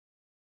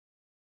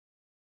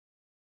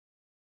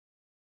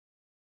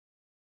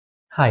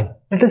Hi,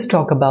 let us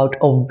talk about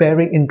a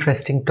very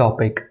interesting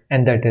topic,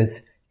 and that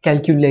is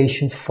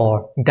calculations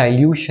for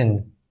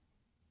dilution.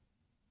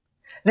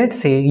 Let's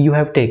say you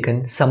have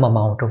taken some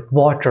amount of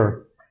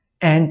water,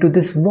 and to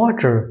this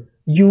water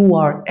you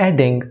are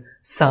adding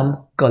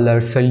some color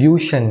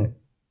solution.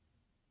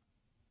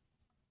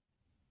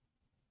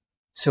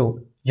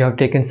 So you have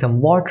taken some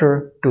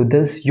water, to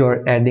this you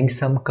are adding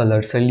some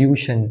color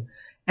solution.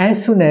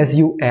 As soon as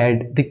you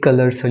add the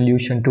color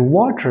solution to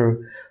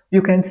water,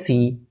 you can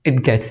see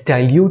it gets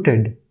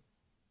diluted.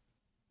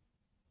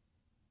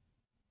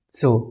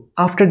 So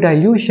after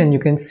dilution, you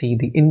can see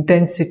the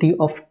intensity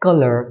of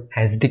color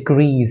has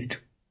decreased.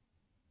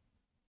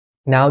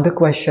 Now the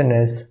question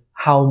is,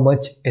 how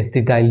much is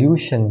the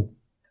dilution?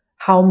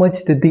 How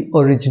much did the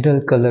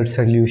original color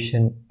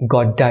solution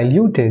got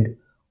diluted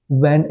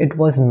when it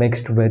was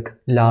mixed with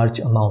large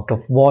amount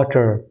of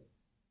water?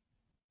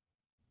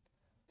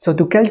 So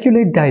to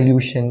calculate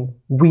dilution,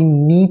 we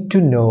need to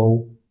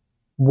know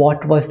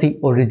what was the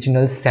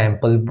original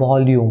sample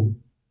volume.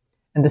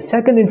 And the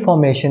second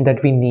information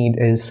that we need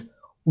is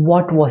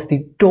what was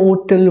the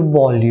total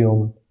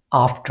volume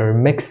after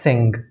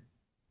mixing.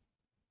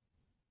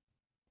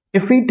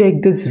 If we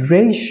take this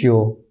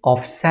ratio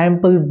of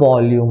sample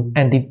volume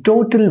and the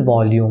total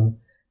volume,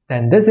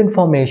 then this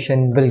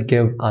information will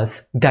give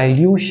us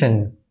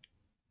dilution.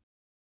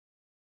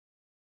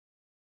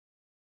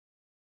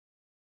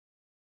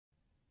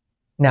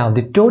 Now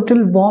the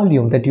total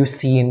volume that you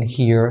see in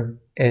here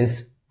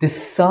is the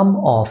sum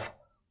of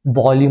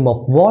volume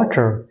of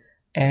water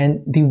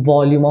and the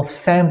volume of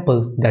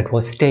sample that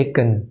was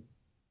taken.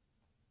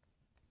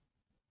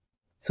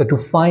 So to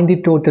find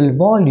the total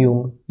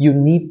volume, you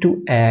need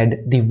to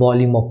add the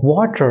volume of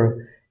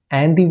water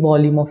and the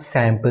volume of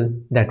sample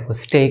that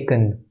was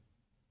taken.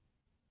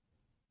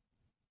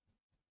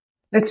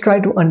 Let's try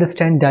to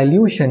understand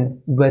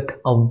dilution with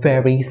a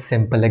very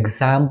simple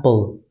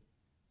example.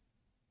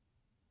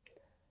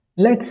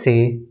 Let's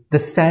say the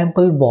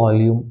sample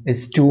volume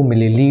is 2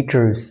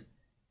 milliliters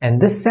and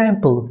this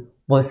sample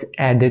was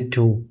added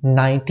to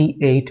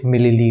 98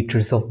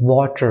 milliliters of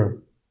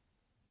water.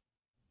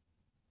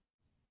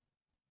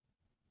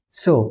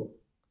 So,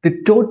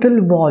 the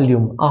total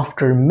volume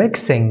after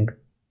mixing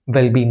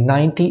will be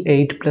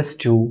 98 plus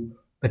 2,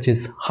 which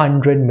is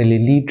 100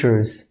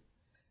 milliliters.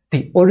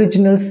 The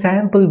original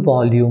sample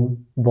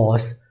volume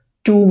was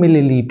 2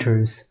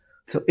 milliliters.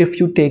 So, if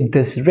you take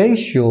this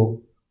ratio,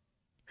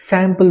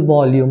 sample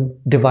volume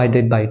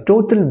divided by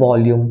total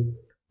volume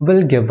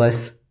will give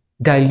us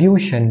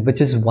dilution, which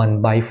is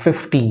 1 by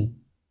 50.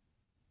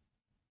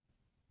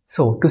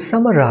 So, to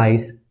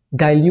summarize,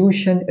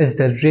 dilution is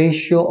the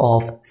ratio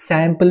of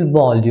sample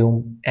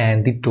volume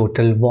and the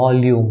total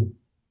volume.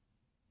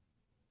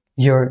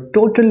 Your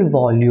total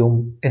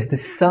volume is the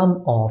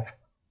sum of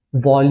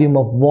volume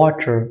of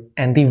water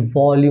and the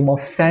volume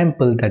of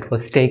sample that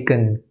was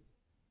taken.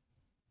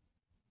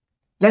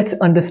 Let's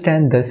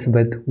understand this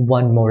with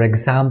one more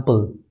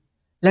example.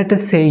 Let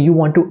us say you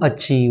want to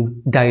achieve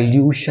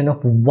dilution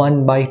of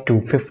 1 by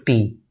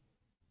 250.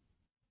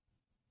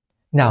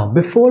 Now,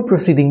 before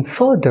proceeding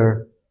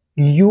further,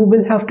 you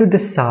will have to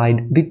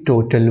decide the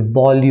total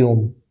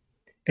volume.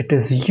 It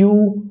is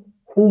you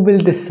who will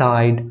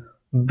decide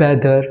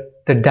whether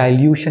the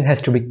dilution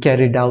has to be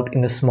carried out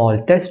in a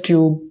small test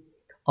tube,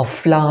 a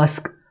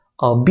flask,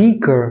 a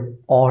beaker,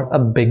 or a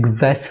big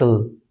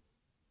vessel.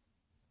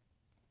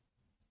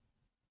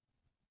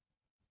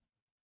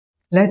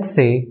 Let's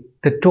say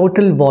the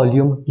total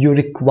volume you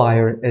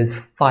require is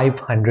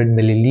 500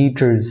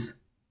 milliliters.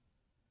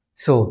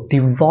 So the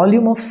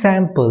volume of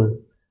sample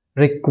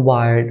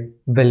required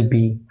will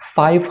be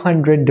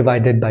 500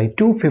 divided by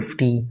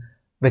 250,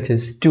 which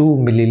is 2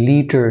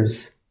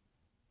 milliliters.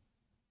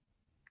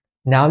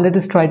 Now let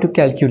us try to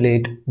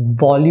calculate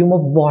volume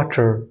of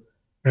water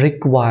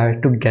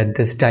required to get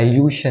this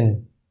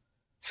dilution.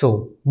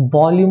 So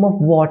volume of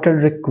water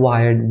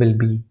required will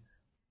be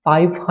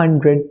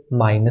 500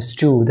 minus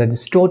 2, that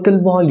is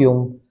total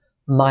volume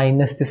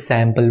minus the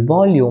sample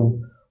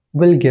volume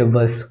will give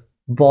us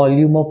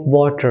volume of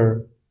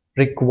water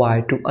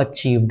required to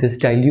achieve this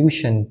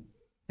dilution.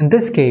 In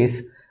this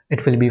case,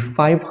 it will be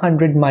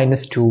 500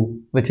 minus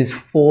 2, which is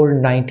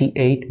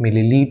 498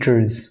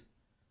 milliliters.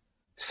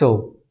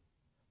 So,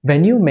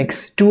 when you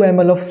mix 2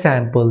 ml of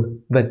sample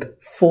with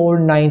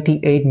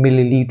 498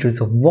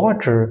 milliliters of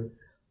water,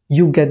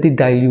 you get the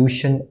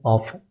dilution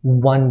of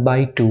 1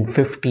 by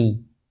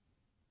 250.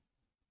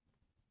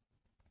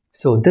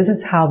 So this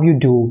is how you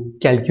do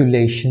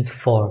calculations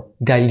for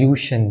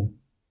dilution.